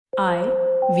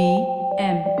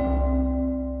IVM.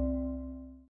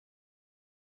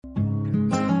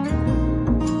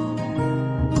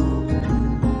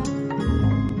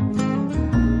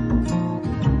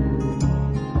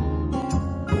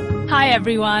 Hi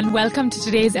everyone, welcome to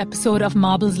today's episode of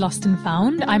Marbles Lost and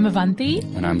Found. I'm Avanti.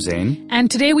 And I'm Zain.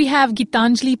 And today we have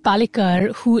Gitanjali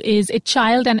Palikar, who is a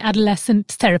child and adolescent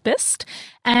therapist.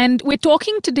 And we're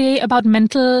talking today about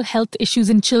mental health issues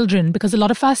in children, because a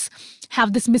lot of us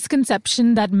have this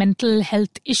misconception that mental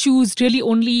health issues really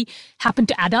only happen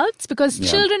to adults, because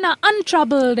children are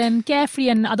untroubled and carefree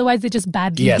and otherwise they're just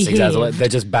badly behaved. Yes, exactly. They're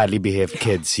just badly behaved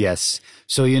kids, yes.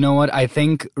 So you know what? I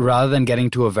think rather than getting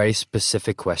to a very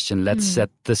specific question, let's set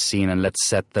the scene and let's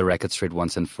set the record straight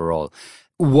once and for all.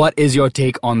 What is your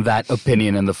take on that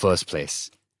opinion in the first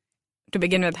place? To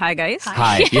begin with, hi guys.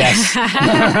 Hi, yes.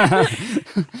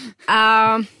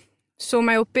 So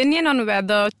my opinion on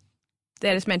whether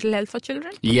there is mental health for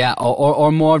children? Yeah,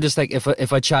 or more of just like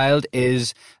if a child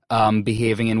is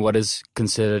behaving in what is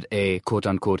considered a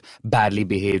quote-unquote badly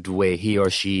behaved way, he or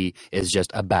she is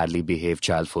just a badly behaved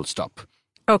child, full stop.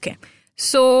 Okay.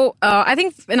 So I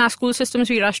think in our school systems,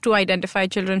 we rush to identify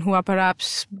children who are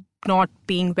perhaps not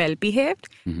being well behaved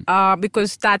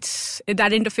because that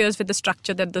interferes with the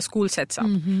structure that the school sets up.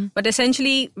 But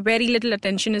essentially, very little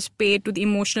attention is paid to the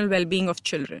emotional well-being of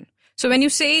children. So when you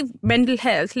say mental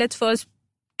health, let's first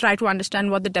try to understand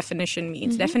what the definition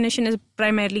means. Definition is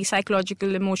primarily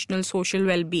psychological, emotional, social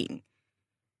well-being.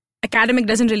 Academic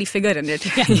doesn't really figure in it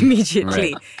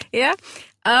immediately. Right. Yeah.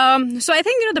 So I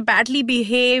think, the badly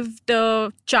behaved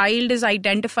child is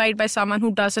identified by someone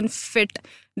who doesn't fit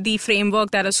the framework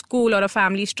that a school or a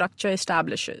family structure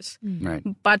establishes. Right.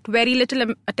 But very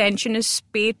little attention is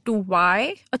paid to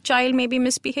why a child may be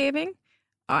misbehaving.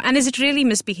 And is it really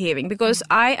misbehaving? Because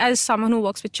I, as someone who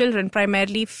works with children,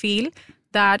 primarily feel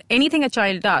that anything a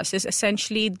child does is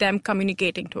essentially them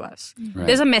communicating to us. Right.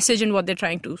 There's a message in what they're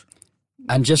trying to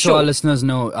And just so our listeners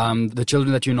know, the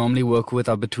children that you normally work with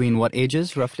are between what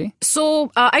ages, roughly?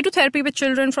 So I do therapy with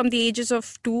children from the ages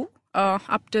of 2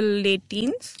 up till late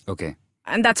teens. Okay.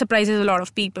 And that surprises a lot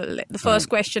of people. The first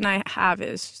question I have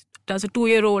is, does a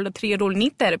 2-year-old, a 3-year-old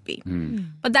need therapy?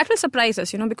 But that will surprise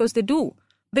us, because they do.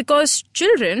 Because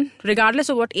children, regardless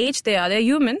of what age they are, they're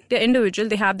human, they're individual,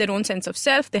 they have their own sense of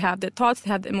self, they have their thoughts, they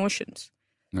have their emotions.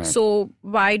 Right. So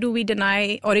why do we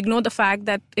deny or ignore the fact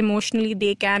that emotionally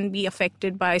they can be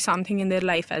affected by something in their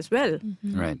life as well?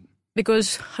 Right.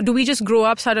 Because do we just grow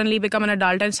up, suddenly become an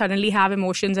adult and suddenly have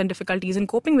emotions and difficulties in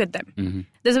coping with them?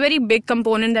 There's a very big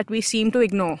component that we seem to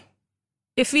ignore.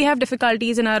 If we have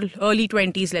difficulties in our early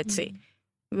 20s, let's say,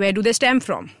 where do they stem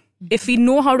from? If we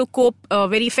know how to cope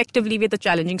very effectively with a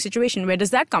challenging situation, where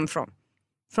does that come from?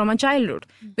 From our childhood.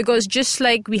 Because just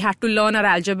like we had to learn our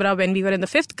algebra when we were in the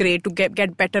 5th grade to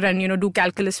get better and, do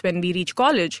calculus when we reach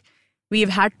college, we've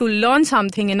had to learn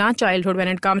something in our childhood when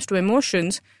it comes to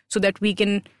emotions so that we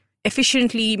can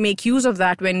efficiently make use of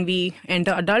that when we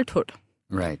enter adulthood.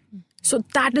 Right. So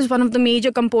that is one of the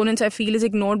major components I feel is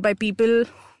ignored by people,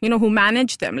 who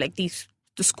manage them, like the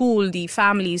school, the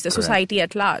families, the society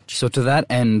at large. So to that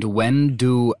end, when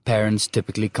do parents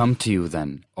typically come to you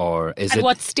then? Or is At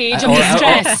what stage of the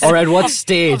stress? Or at what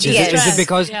stage? Is it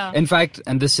because, Yeah. in fact,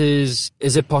 and is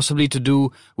it possibly to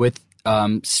do with,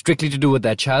 strictly to do with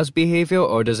their child's behavior,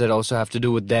 or does it also have to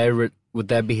do with their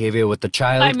behavior with the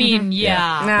child? I mean,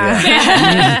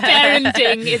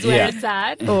 parenting is where it's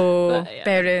at. Oh, But,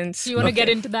 parents. Do you want to get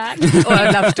into that? Oh,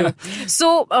 I'd love to.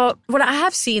 So what I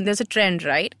have seen, there's a trend,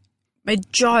 right?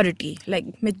 Majority,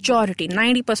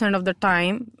 90% of the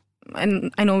time,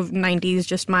 and I know 90 is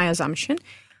just my assumption,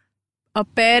 a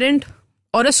parent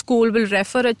or a school will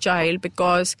refer a child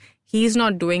because he's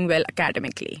not doing well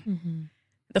academically.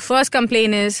 The first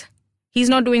complaint is he's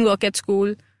not doing work at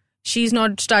school, she's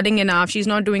not studying enough, she's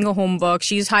not doing her homework,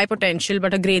 she's high potential,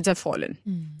 but her grades have fallen.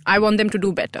 I want them to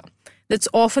do better. That's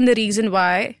often the reason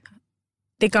why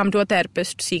they come to a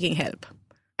therapist seeking help.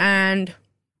 And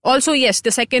also, yes,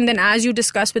 the second, then as you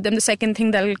discuss with them, the second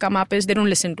thing that will come up is they don't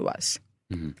listen to us.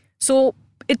 So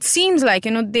it seems like,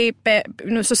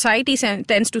 society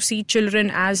tends to see children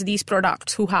as these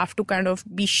products who have to kind of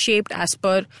be shaped as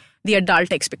per the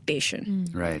adult expectation.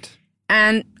 Right.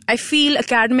 And I feel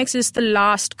academics is the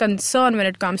last concern when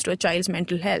it comes to a child's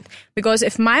mental health. Because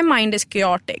if my mind is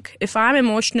chaotic, if I'm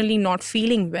emotionally not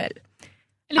feeling well,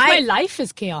 And if my life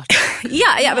is chaotic.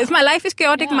 Yeah. If my life is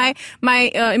chaotic, my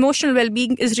emotional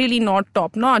well-being is really not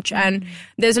top-notch. And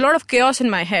there's a lot of chaos in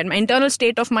my head. My internal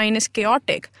state of mind is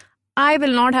chaotic. I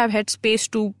will not have headspace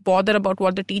to bother about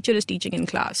what the teacher is teaching in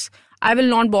class. I will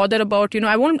not bother about,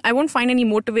 I won't find any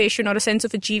motivation or a sense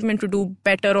of achievement to do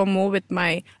better or more with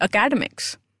my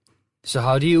academics. So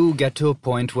how do you get to a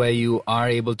point where you are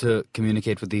able to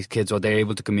communicate with these kids, or they're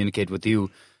able to communicate with you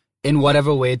in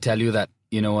whatever way, tell you that,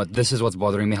 you know what, this is what's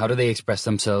bothering me? How do they express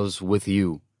themselves with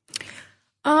you?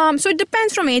 So it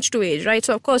depends from age to age, right?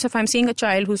 So of course, if I'm seeing a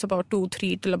child who's about 2,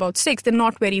 3 till about 6, they're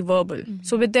not very verbal. Mm-hmm.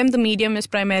 So with them, the medium is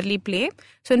primarily play.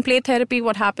 So in play therapy,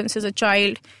 what happens is a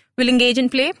child will engage in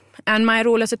play, and my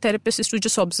role as a therapist is to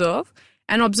just observe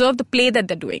the play that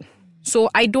they're doing. So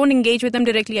I don't engage with them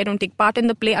directly. I don't take part in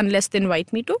the play unless they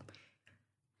invite me to.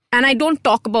 And I don't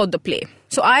talk about the play.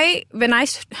 So when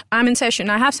I'm in session,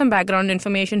 I have some background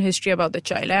information, history about the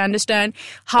child. I understand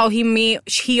how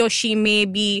he or she may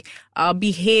be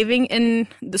behaving in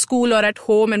the school or at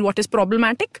home and what is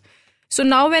problematic. So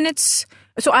now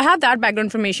so I have that background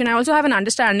information. I also have an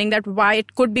understanding that why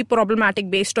it could be problematic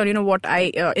based on, what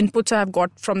inputs I have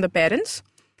got from the parents.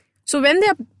 So when they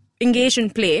are engaged in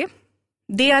play,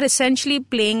 they are essentially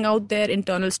playing out their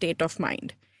internal state of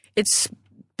mind.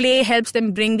 Play helps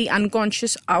them bring the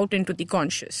unconscious out into the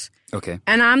conscious. Okay.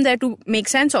 And I'm there to make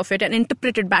sense of it and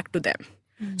interpret it back to them.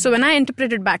 Mm-hmm. So when I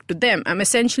interpret it back to them, I'm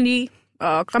essentially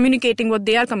communicating what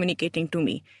they are communicating to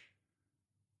me.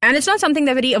 And it's not something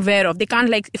they're very aware of. They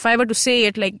can't, if I were to say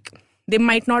it, they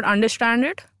might not understand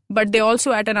it, but they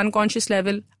also at an unconscious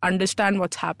level understand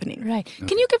what's happening. Right. Okay.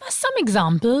 Can you give us some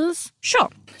examples? Sure.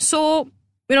 So,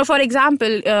 for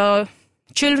example,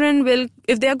 children will,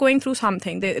 if they are going through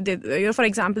something, for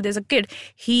example, there's a kid,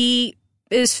 he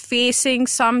is facing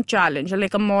some challenge,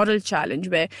 like a moral challenge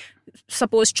where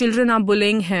suppose children are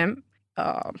bullying him.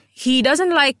 He doesn't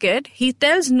like it. He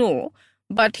tells no,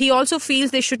 but he also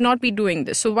feels they should not be doing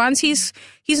this. So once he's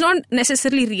not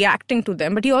necessarily reacting to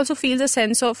them, but he also feels a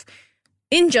sense of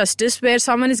injustice where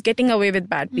someone is getting away with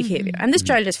bad behavior. And this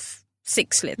child is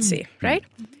 6, let's say, right?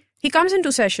 He comes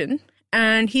into session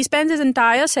and he spends his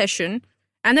entire session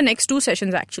and the next 2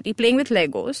 sessions actually playing with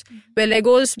Legos, where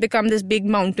Legos become this big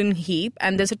mountain heap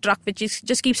and there's a truck which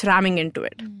just keeps ramming into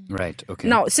it. Right, okay.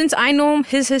 Now, since I know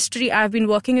his history, I've been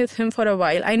working with him for a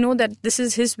while, I know that this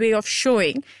is his way of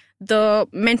showing the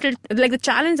the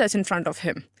challenge that's in front of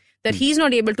him, that he's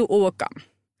not able to overcome.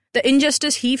 The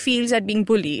injustice he feels at being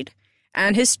bullied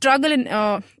and his struggle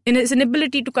in his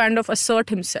inability to kind of assert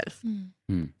himself.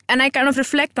 And I kind of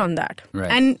reflect on that.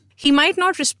 Right. And he might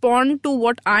not respond to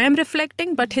what I am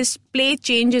reflecting, but his play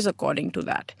changes according to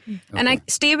that. Okay. And I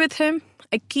stay with him.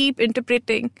 I keep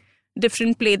interpreting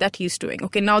different play that he's doing.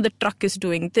 Okay, now the truck is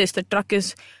doing this. The truck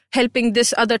is helping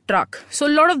this other truck. So a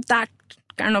lot of that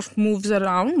kind of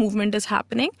movement is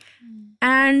happening.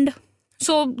 And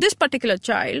so this particular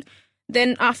child,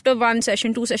 then after 1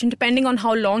 session, 2 sessions, depending on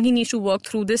how long he needs to work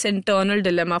through this internal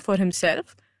dilemma for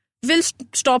himself, will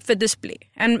stop with this play.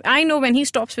 And I know when he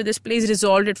stops with this play, he's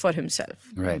resolved it for himself.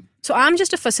 Right. So I'm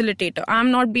just a facilitator. I'm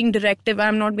not being directive.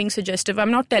 I'm not being suggestive. I'm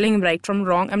not telling him right from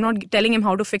wrong. I'm not telling him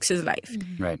how to fix his life.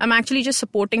 Right. I'm actually just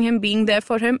supporting him, being there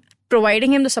for him,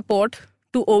 providing him the support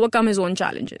to overcome his own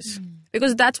challenges.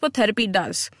 Because that's what therapy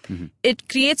does. It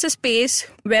creates a space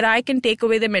where I can take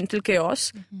away their mental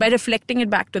chaos by reflecting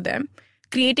it back to them,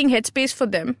 creating headspace for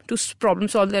them to problem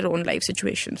solve their own life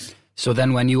situations. So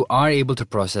then when you are able to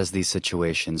process these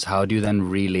situations, how do you then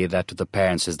relay that to the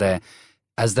parents?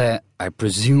 I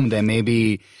presume there may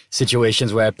be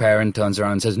situations where a parent turns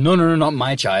around and says, no, not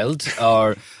my child,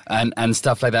 and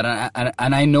stuff like that.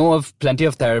 And I know of plenty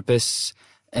of therapists,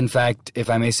 in fact, if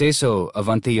I may say so,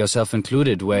 Avanti, yourself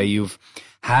included, where you've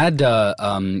had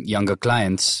younger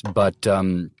clients, but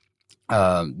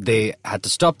they had to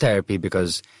stop therapy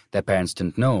because their parents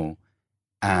didn't know.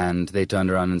 And they turned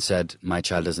around and said, my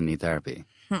child doesn't need therapy.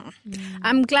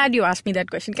 I'm glad you asked me that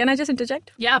question. Can I just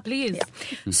interject? Yeah, please.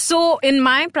 Yeah. So in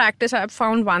my practice, I've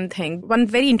found one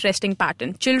very interesting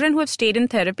pattern. Children who have stayed in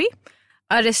therapy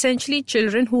are essentially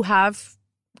children who have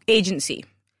agency.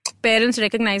 Parents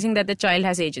recognizing that the child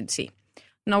has agency.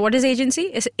 Now, what is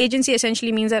agency? Agency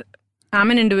essentially means that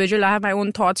I'm an individual. I have my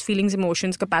own thoughts, feelings,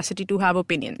 emotions, capacity to have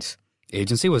opinions.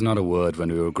 Agency was not a word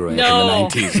when we were growing up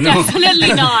in the 90s. No,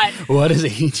 definitely not. What is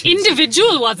agency?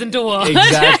 Individual wasn't a word.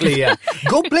 Exactly, yeah.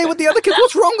 Go play with the other kids.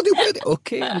 What's wrong with you?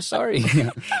 Okay, I'm sorry.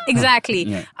 Yeah. Exactly.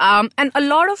 Yeah. And a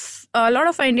lot of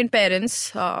our Indian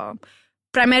parents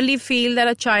primarily feel that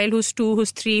a child who's 2,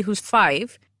 who's 3, who's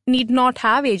 5 need not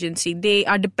have agency. They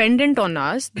are dependent on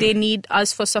us. They need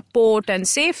us for support and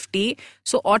safety.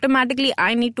 So automatically,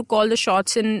 I need to call the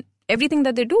shots in everything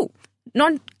that they do.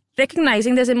 Not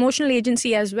recognizing there's emotional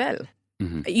agency as well.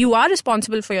 You are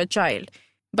responsible for your child,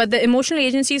 but the emotional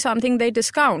agency is something they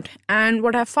discount. And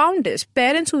what I've found is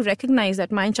parents who recognize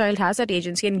that my child has that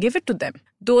agency and give it to them,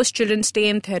 those children stay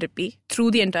in therapy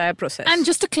through the entire process. And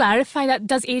just to clarify that,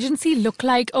 does agency look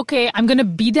like, okay, I'm going to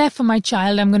be there for my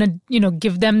child. I'm going to,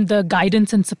 give them the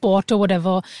guidance and support or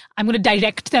whatever. I'm going to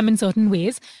direct them in certain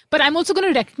ways. But I'm also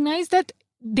going to recognize that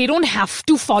they don't have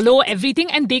to follow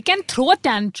everything, and they can throw a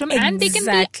tantrum and they can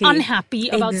be unhappy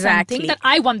about something that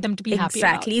I want them to be happy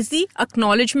about. Exactly. It's the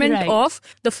acknowledgement of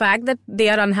the fact that they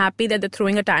are unhappy, that they're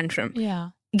throwing a tantrum. Yeah.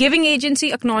 Giving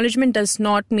agency acknowledgement does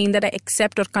not mean that I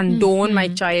accept or condone my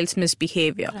child's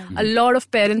misbehavior. Right. A lot of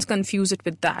parents confuse it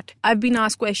with that. I've been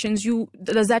asked questions,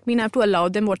 does that mean I have to allow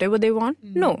them whatever they want?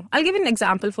 No. I'll give an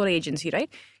example for agency, right?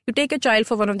 You take a child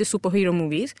for one of the superhero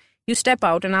movies, you step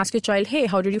out and ask your child, hey,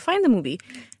 how did you find the movie?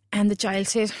 And the child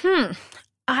says,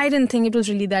 I didn't think it was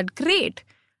really that great.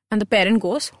 And the parent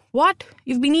goes, what?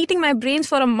 You've been eating my brains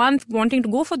for a month wanting to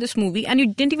go for this movie and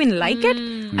you didn't even like it?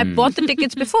 I bought the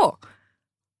tickets before.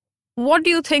 What do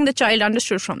you think the child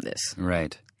understood from this?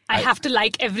 Right. I have to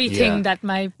like everything that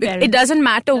my parents... It doesn't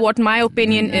matter what my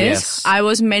opinion is. Yes. I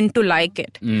was meant to like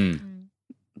it.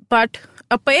 But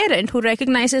a parent who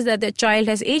recognizes that their child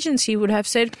has agency would have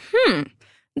said,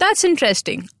 that's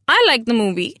interesting. I like the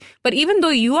movie. But even though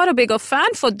you are a bigger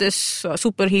fan for this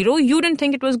superhero, you didn't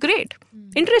think it was great.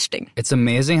 Interesting. It's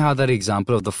amazing how that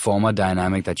example of the former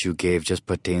dynamic that you gave just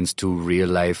pertains to real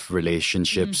life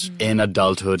relationships in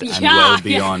adulthood and well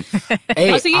beyond.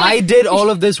 Hey, I did all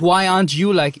of this. Why aren't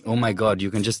you like, oh my God,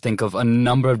 you can just think of a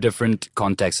number of different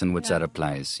contexts in which that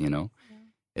applies,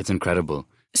 It's incredible.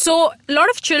 So a lot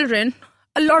of children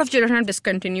are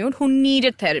discontinued who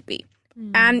needed therapy.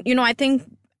 And, I think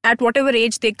at whatever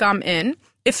age they come in,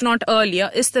 if not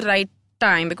earlier, is the right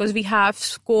time, because we have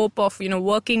scope of,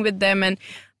 working with them and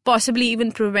possibly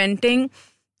even preventing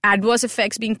adverse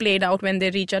effects being played out when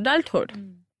they reach adulthood.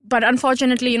 But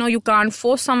unfortunately, you can't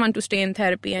force someone to stay in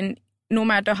therapy, and no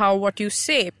matter what you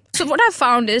say. So what I've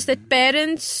found is that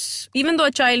parents, even though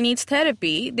a child needs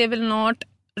therapy, they will not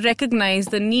recognize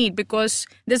the need, because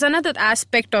there's another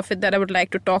aspect of it that I would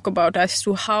like to talk about as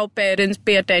to how parents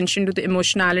pay attention to the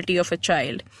emotionality of a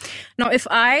child. Now, if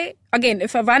I've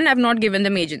not given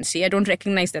them agency, I don't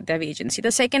recognize that they have agency.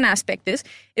 The second aspect is,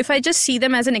 if I just see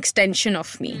them as an extension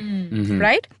of me,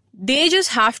 right? They just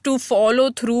have to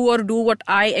follow through or do what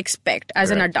I expect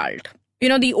as an adult.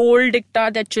 The old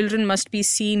dicta that children must be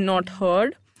seen, not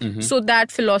heard. So that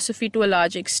philosophy to a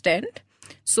large extent.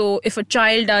 So if a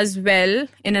child does well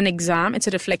in an exam, it's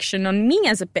a reflection on me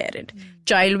as a parent.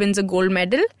 Child wins a gold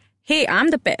medal. Hey, I'm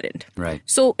the parent. Right.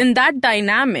 So in that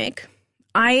dynamic,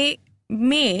 I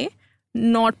may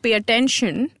not pay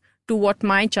attention to what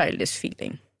my child is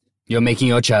feeling. You're making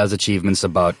your child's achievements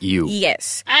about you.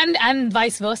 Yes. And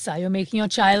vice versa. You're making your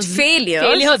child's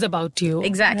failures about you.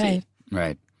 Exactly.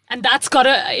 Right. And that's got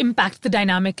to impact the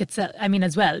dynamic itself,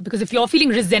 as well. Because if you're feeling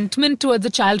resentment towards a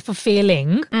child for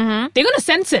failing, they're going to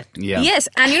sense it. Yeah. Yes.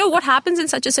 And what happens in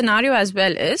such a scenario as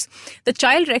well is the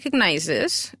child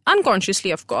recognizes,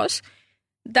 unconsciously of course,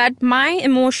 that my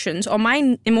emotions or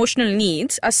my emotional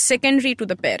needs are secondary to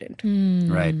the parent.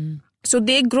 Right. So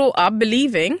they grow up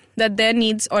believing that their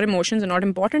needs or emotions are not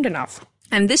important enough.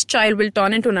 And this child will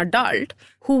turn into an adult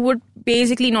who would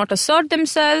basically not assert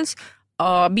themselves,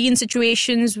 be in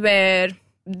situations where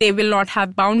they will not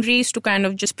have boundaries to kind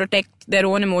of just protect their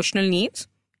own emotional needs,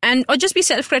 or just be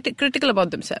self-critical about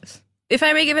themselves. If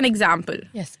I may give an example.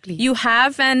 Yes, please. You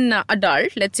have an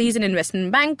adult, let's say he's an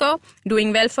investment banker,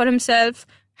 doing well for himself,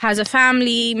 has a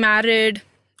family, married,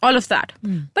 all of that.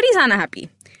 But he's unhappy.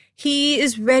 He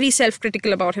is very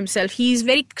self-critical about himself. He's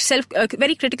very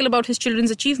critical about his children's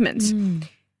achievements.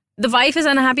 The wife is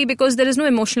unhappy because there is no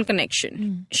emotional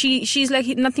connection. She's like,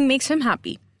 nothing makes him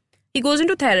happy. He goes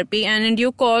into therapy, and in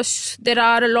due course, there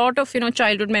are a lot of,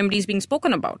 childhood memories being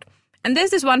spoken about. And there's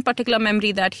this one particular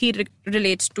memory that he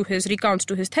recounts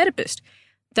to his therapist,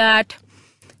 that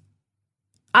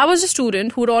I was a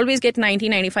student who would always get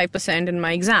 90-95% in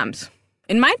my exams.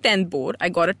 In my 10th board, I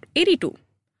got 82.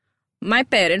 My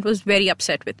parent was very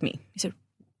upset with me. He said,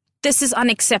 this is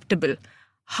unacceptable.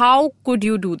 How could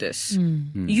you do this?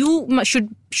 You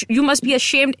must be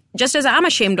ashamed, just as I'm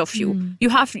ashamed of you.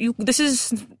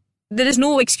 There is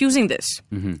no excusing this,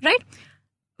 right?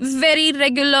 Very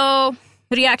regular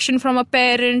reaction from a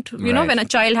parent, when a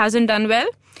child hasn't done well.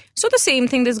 So the same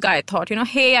thing this guy thought,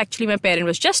 hey, actually my parent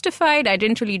was justified. I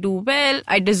didn't really do well.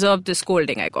 I deserved the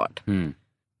scolding I got.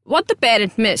 What the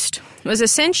parent missed was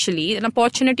essentially an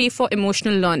opportunity for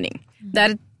emotional learning.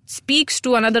 That speaks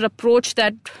to another approach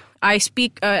that I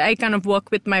kind of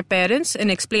work with my parents in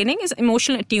explaining, is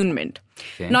emotional attunement.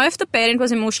 Okay. Now, if the parent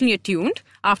was emotionally attuned,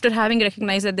 after having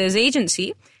recognized that there's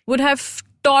agency, would have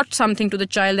taught something to the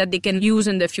child that they can use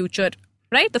in their future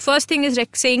right? The first thing is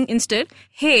saying instead,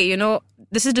 hey,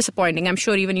 this is disappointing. I'm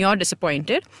sure even you're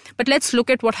disappointed. But let's look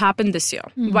at what happened this year.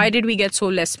 Why did we get so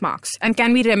less marks? And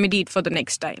can we remedy it for the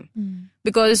next time?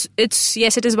 Because it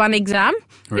is one exam.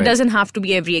 Right. It doesn't have to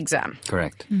be every exam.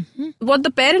 Correct. What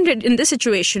the parent did in this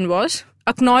situation was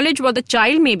acknowledge what the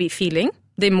child may be feeling,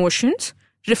 the emotions,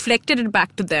 reflected it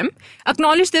back to them,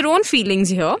 acknowledge their own feelings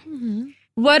here,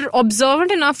 were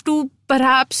observant enough to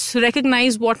perhaps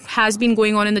recognize what has been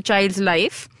going on in the child's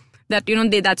life, that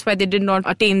that's why they did not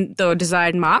attain the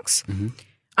desired marks.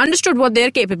 Understood what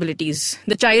their capabilities,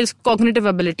 the child's cognitive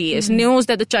ability is, knows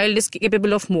that the child is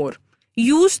capable of more.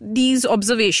 Use these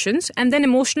observations and then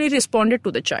emotionally responded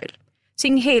to the child,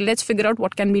 saying, hey, let's figure out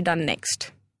what can be done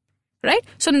next. Right?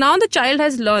 So now the child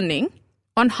has learning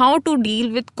on how to deal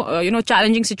with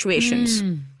challenging situations.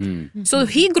 So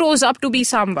he grows up to be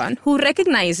someone who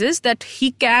recognizes that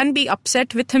he can be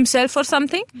upset with himself for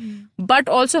something, but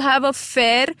also have a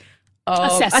fair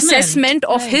assessment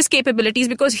of his capabilities,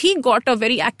 because he got a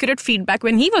very accurate feedback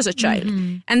when he was a child.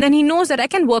 And then he knows that I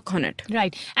can work on it.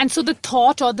 Right. And so the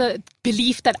thought or the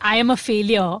belief that I am a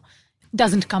failure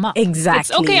doesn't come up. Exactly.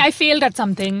 It's okay, I failed at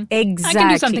something. Exactly. I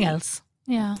can do something else.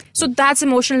 Yeah. So that's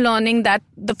emotional learning, that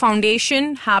the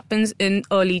foundation happens in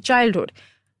early childhood.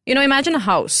 Imagine a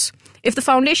house. If the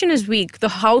foundation is weak, the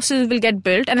house will get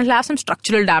built and it'll have some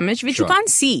structural damage, which you can't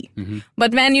see.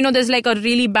 But when, there's like a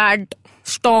really bad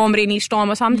rainy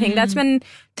storm or something, that's when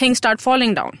things start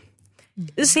falling down.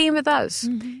 The same with us.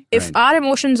 If our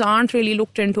emotions aren't really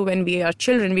looked into when we are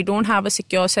children, we don't have a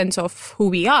secure sense of who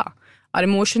we are. Our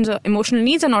emotional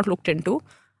needs are not looked into.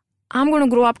 I'm going to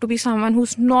grow up to be someone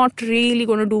who's not really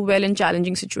going to do well in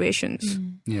challenging situations.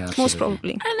 Yeah, most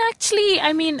probably. And actually,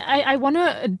 I want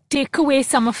to take away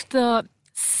some of the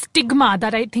stigma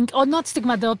that I think, or not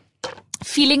stigma, the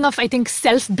feeling of, I think,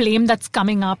 self-blame that's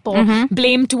coming up, or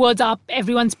blame towards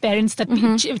everyone's parents that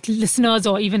listeners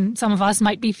or even some of us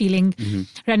might be feeling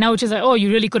right now, which is like, oh, you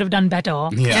really could have done better.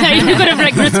 Yeah. You could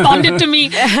have responded to me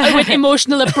with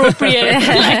emotional appropriate,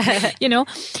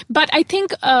 But I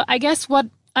think, I guess what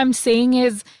I'm saying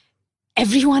is,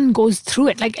 everyone goes through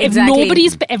it. Like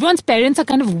everyone's parents are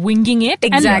kind of winging it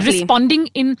and responding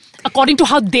according to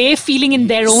how they're feeling in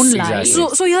their own lives.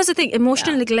 So here's the thing: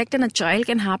 emotional neglect in a child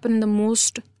can happen in the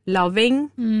most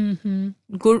loving,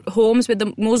 good homes with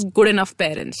the most good enough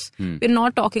parents. We're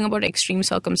not talking about extreme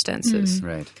circumstances.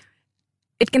 Right.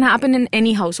 It can happen in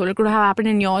any household. It could have happened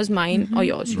in yours, mine, or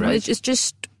yours. It's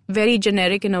just very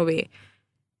generic in a way,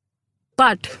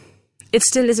 but it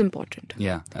still is important.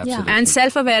 Yeah, absolutely. And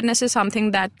self-awareness is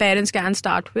something that parents can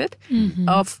start with,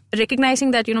 of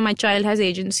recognizing that, my child has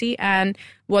agency and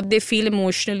what they feel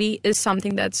emotionally is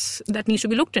something that needs to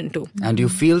be looked into. And do you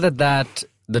feel that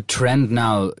the trend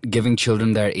now, giving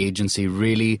children their agency,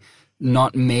 really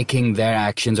not making their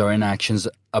actions or inactions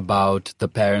about the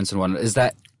parents and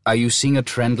whatnot, are you seeing a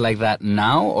trend like that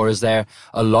now, or is there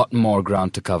a lot more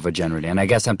ground to cover generally? And I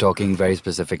guess I'm talking very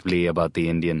specifically about the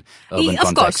Indian urban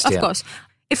context. Of course.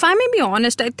 If I may be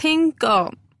honest, I think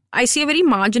I see a very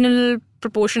marginal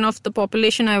proportion of the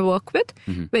population I work with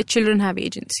where children have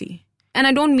agency. And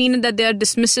I don't mean that they are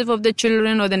dismissive of the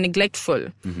children or they're neglectful.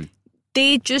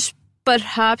 They just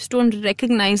perhaps don't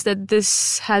recognize that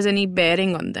this has any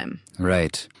bearing on them.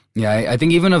 Right. Yeah, I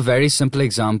think even a very simple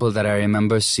example that I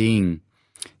remember seeing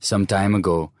some time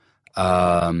ago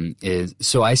is,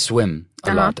 so I swim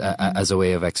a lot as a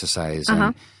way of exercise.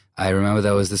 And I remember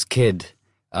there was this kid.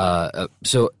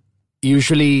 So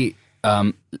usually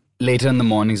later in the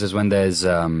mornings is when there's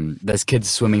kids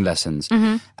swimming lessons,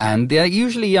 and they're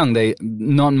usually young. They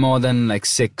not more than like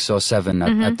 6 or 7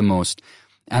 at the most.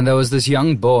 And there was this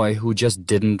young boy who just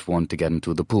didn't want to get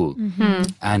into the pool,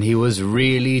 and he was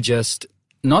really just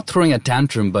not throwing a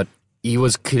tantrum, but he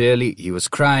was crying. He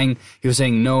was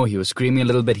saying no. He was screaming a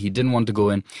little bit. He didn't want to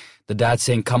go in. The dad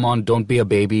saying, come on, don't be a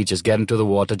baby. Just get into the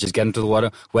water.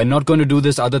 We're not going to do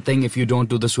this other thing if you don't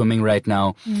do the swimming right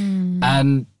now.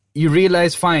 And you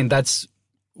realize, fine,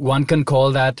 one can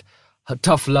call that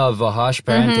tough love or harsh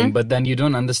parenting, but then you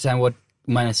don't understand what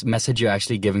message you're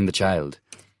actually giving the child,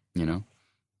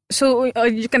 So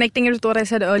you're connecting it with what I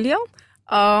said earlier.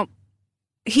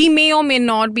 He may or may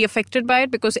not be affected by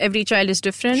it because every child is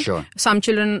different. Sure. Some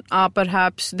children are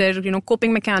perhaps their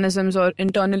coping mechanisms or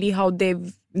internally how their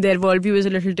worldview is a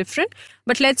little different.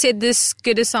 But let's say this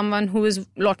kid is someone who is a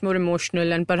lot more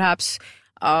emotional, and perhaps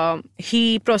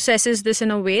he processes this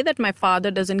in a way that my father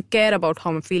doesn't care about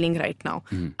how I'm feeling right now.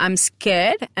 I'm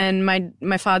scared, and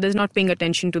my father is not paying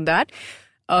attention to that.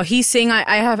 He's saying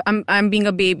I'm being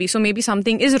a baby, so maybe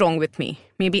something is wrong with me.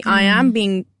 Maybe I am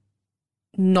being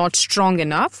not strong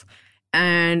enough,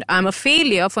 and I'm a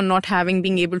failure for not having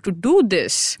been able to do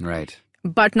this. Right.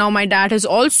 But now my dad has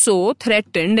also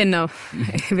threatened in a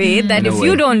way that if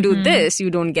you don't do this,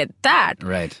 you don't get that.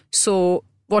 Right. So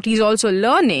what he's also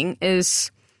learning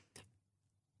is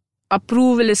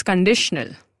approval is conditional.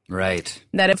 Right.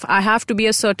 That if I have to be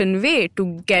a certain way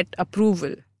to get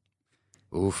approval.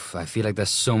 Oof, I feel like there's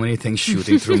so many things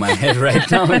shooting through my head right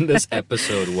now in this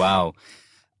episode. Wow.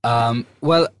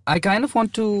 Well, I kind of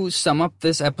want to sum up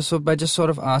this episode by just sort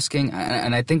of asking,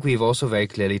 and I think we've also very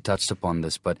clearly touched upon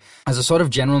this, but as a sort of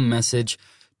general message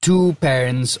to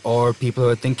parents or people who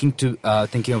are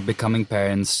thinking of becoming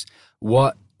parents,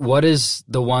 what is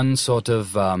the one sort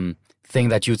of thing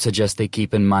that you'd suggest they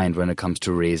keep in mind when it comes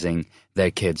to raising their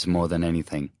kids more than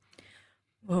anything?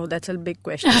 Oh, that's a big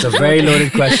question. It's a very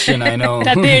loaded question, I know.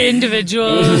 That they're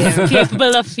individuals,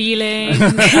 capable of feeling.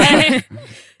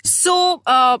 So,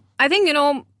 I think,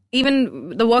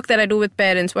 even the work that I do with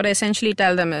parents, what I essentially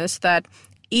tell them is that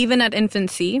even at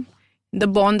infancy, the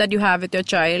bond that you have with your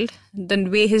child, the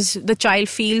way the child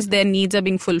feels their needs are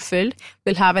being fulfilled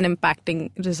will have an impacting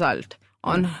result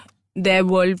on their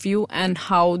worldview and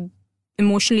how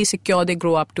emotionally secure they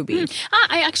grow up to be.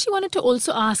 I actually wanted to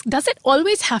also ask, does it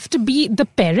always have to be the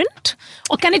parent?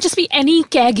 Or can it just be any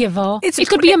caregiver? It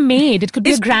could be a maid, it could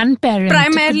be a grandparent.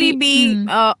 Primarily be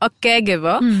a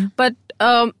caregiver. But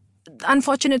the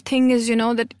unfortunate thing is,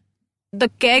 that the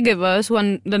caregivers who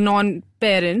are the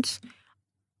non-parents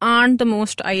aren't the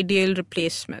most ideal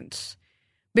replacements.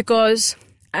 Because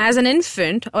as an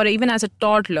infant or even as a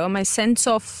toddler, my sense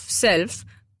of self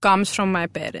comes from my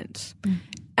parents.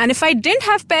 And if I didn't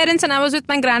have parents and I was with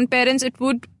my grandparents, it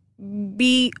would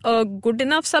be a good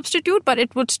enough substitute, but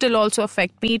it would still also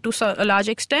affect me to a large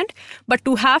extent. But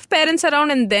to have parents around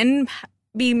and then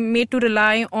be made to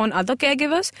rely on other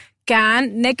caregivers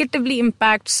can negatively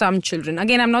impact some children.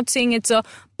 Again, I'm not saying it's a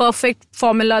perfect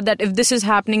formula that if this is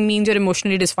happening means you're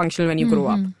emotionally dysfunctional when you grow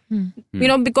up.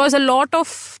 Because a lot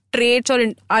of traits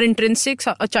are intrinsic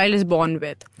a child is born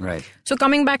with. Right. So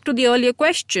coming back to the earlier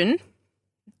question,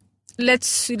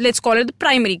 let's call it the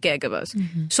primary caregivers.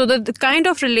 So the kind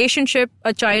of relationship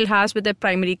a child has with their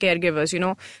primary caregivers,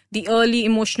 the early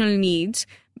emotional needs,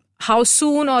 how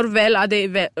soon or well are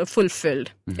they fulfilled?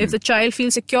 If the child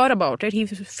feels secure about it, he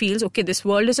feels, okay, this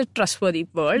world is a trustworthy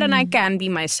world and I can be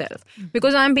myself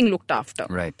because I'm being looked after.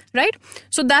 Right.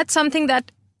 So that's something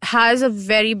that has a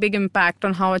very big impact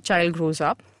on how a child grows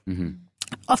up.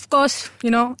 Of course,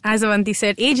 as Avanti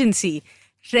said, agency.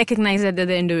 Recognize that they're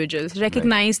the individuals.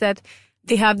 Recognize that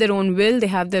they have their own will, they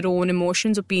have their own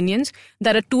emotions, opinions,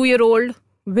 that a 2-year-old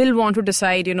will want to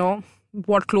decide,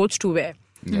 what clothes to wear.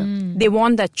 Yeah. They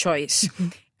want that choice.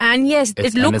 And yes,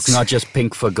 it looks... And it's not just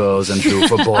pink for girls and blue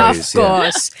for boys. Of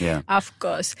course. Yeah. Of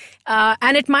course.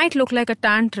 And it might look like a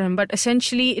tantrum, but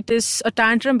essentially it is a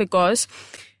tantrum because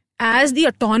as the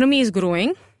autonomy is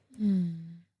growing...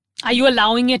 Are you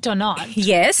allowing it or not?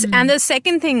 Yes. And the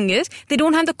second thing is they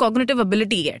don't have the cognitive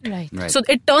ability yet. Right. So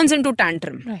it turns into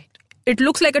tantrum. Right. It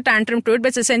looks like a tantrum to it,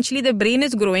 but essentially their brain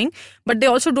is growing, but they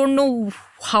also don't know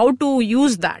how to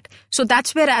use that. So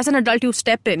that's where as an adult you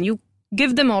step in. You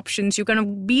give them options. You kind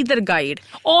of be their guide.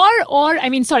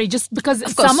 Just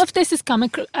because some of this is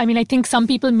coming, I think some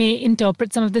people may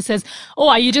interpret some of this as, oh,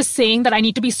 are you just saying that I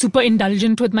need to be super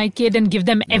indulgent with my kid and give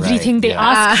them everything they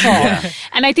ask for? Yeah.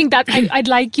 And I think that I'd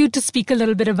like you to speak a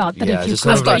little bit about that if you just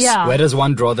could. Sort of where does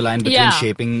one draw the line between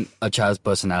shaping a child's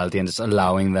personality and just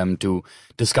allowing them to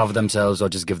discover themselves or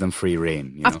just give them free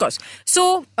rein? Of course.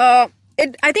 So,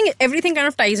 I think everything kind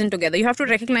of ties in together. You have to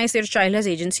recognize your child has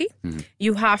agency.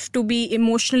 You have to be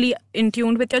emotionally in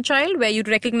tune with your child, where you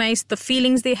recognize the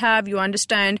feelings they have. You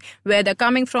understand where they're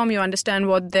coming from. You understand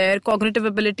what their cognitive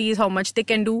ability is, how much they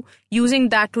can do, using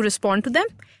that to respond to them.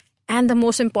 And the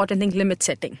most important thing, limit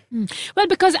setting. Well,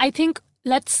 because I think,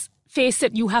 let's face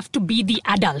it, you have to be the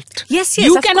adult. Yes,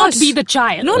 you of cannot course. be the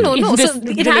child. No. So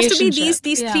it has to be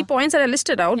these 3 points that are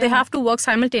listed out. Yeah. They have to work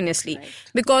simultaneously. Right.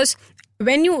 Because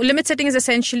when limit setting is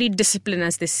essentially discipline,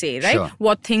 as they say, right? Sure.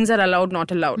 What things are allowed, not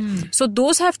allowed. So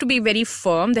those have to be very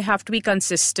firm. They have to be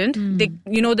consistent.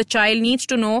 The child needs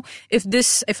to know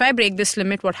if I break this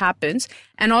limit, what happens?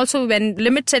 And also when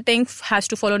limit setting has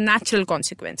to follow natural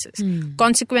consequences.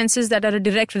 Consequences that are a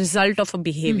direct result of a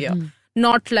behavior.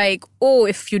 Not like,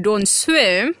 if you don't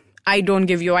swim, I don't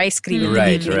give you ice cream in the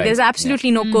evening. There's absolutely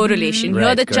no correlation.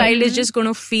 Here the child is just going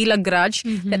to feel a grudge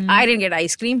that I didn't get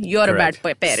ice cream, you're a bad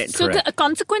parent. So the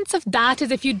consequence of that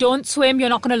is if you don't swim, you're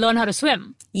not going to learn how to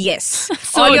swim. Yes.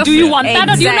 So do you want that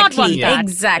or do you not want that?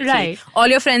 Exactly. Right. All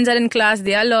your friends are in class,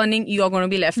 they are learning, you're going to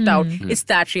be left out. It's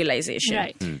that realization.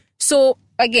 Right. So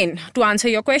again, to answer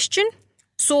your question,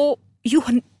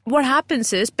 what what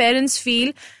happens is parents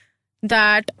feel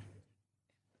that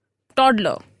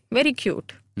toddler, very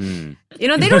cute. You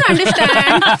know, they don't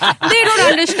understand. They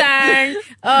don't understand.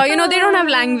 You know, they don't have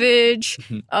language.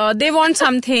 They want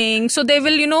something. So they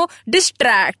will, you know,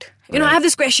 distract. You know, I have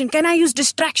this question. Can I use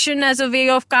distraction as a way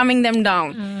of calming them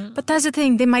down? But that's the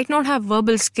thing. They might not have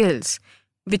verbal skills,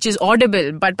 which is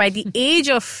audible. But by the age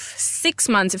of 6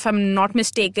 months, if I'm not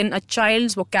mistaken, a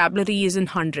child's vocabulary is in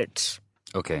hundreds.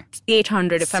 Okay.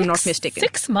 800, if I'm not mistaken.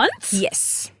 6 months?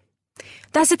 Yes.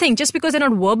 That's the thing. Just because they're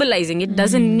not verbalizing it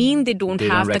doesn't mean they don't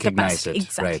have the recognize capacity. it.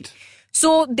 Exactly. Right.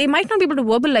 So they might not be able to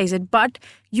verbalize it, but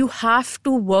you have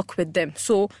to work with them.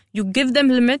 So you give them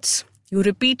limits, you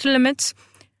repeat limits,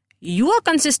 you are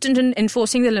consistent in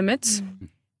enforcing the limits.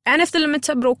 And if the limits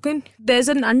are broken, there's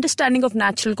an understanding of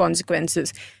natural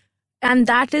consequences. And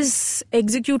that is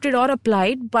executed or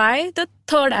applied by the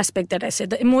third aspect that I said,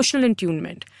 the emotional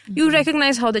attunement. You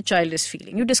recognize how the child is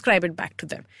feeling. You describe it back to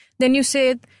them. Then you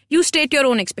say, you state your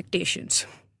own expectations.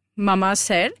 Mama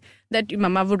said that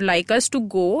Mama would like us to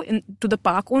go to the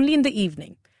park only in the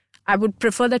evening. I would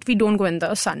prefer that we don't go in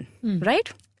the sun,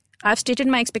 right? I've stated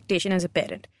my expectation as a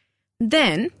parent.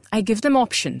 Then I give them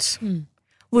options.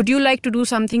 Would you like to do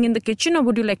something in the kitchen or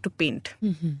would you like to paint?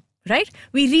 Right?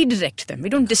 We redirect them. We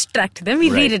don't distract them. We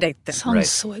redirect them. Sounds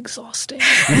so exhausting.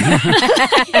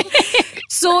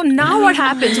 So now what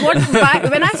happens?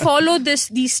 When I follow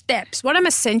these steps, what I'm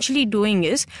essentially doing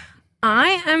is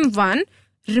I am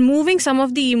removing some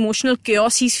of the emotional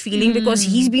chaos he's feeling because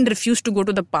he's been refused to go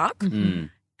to the park.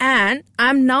 And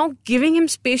I'm now giving him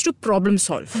space to problem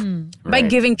solve by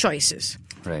giving choices.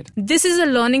 Right. This is a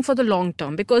learning for the long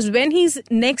term because when he's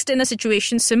next in a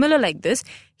situation similar like this,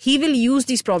 he will use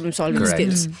these problem solving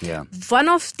skills. Yeah. One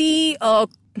of the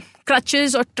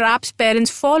crutches or traps parents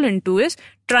fall into is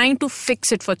trying to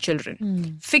fix it for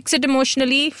children. Fix it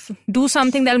emotionally, do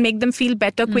something that'll make them feel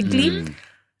better quickly,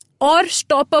 or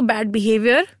stop a bad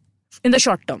behavior in the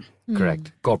short term.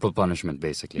 Correct. Corporal punishment,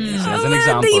 basically. As an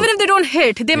example. Even if they don't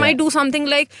hit, they might do something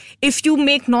like, if you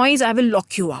make noise, I will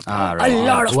lock you up. Right. A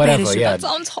lot of Whatever, parents do yeah. that.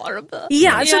 Sounds horrible.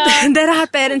 Yeah, so there are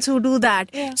parents who do that.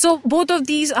 So both of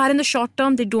these are in the short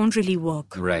term, they don't really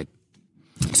work. Right.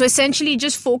 So essentially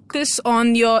just focus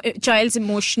on your child's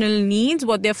emotional needs,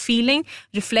 what they're feeling,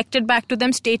 reflect it back to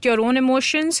them, state your own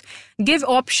emotions, give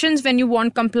options when you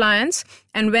want compliance,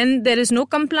 and when there is no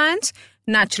compliance,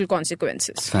 natural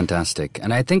consequences. Fantastic.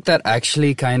 And I think that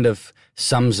actually kind of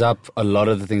sums up a lot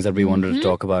of the things that we wanted to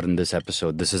talk about in this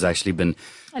episode. This has actually been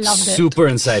super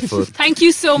insightful. Thank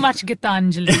you so much,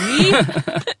 Gitanjali.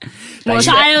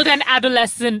 Child and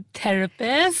adolescent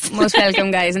therapist. Most welcome,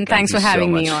 guys, and thanks for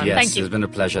having me on. Yes, Thank you. It's been a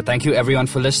pleasure. Thank you, everyone,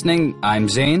 for listening. I'm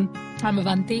Zain. I'm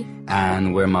Avanti.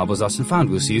 And we're Marbles Lost and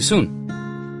Found. We'll see you soon.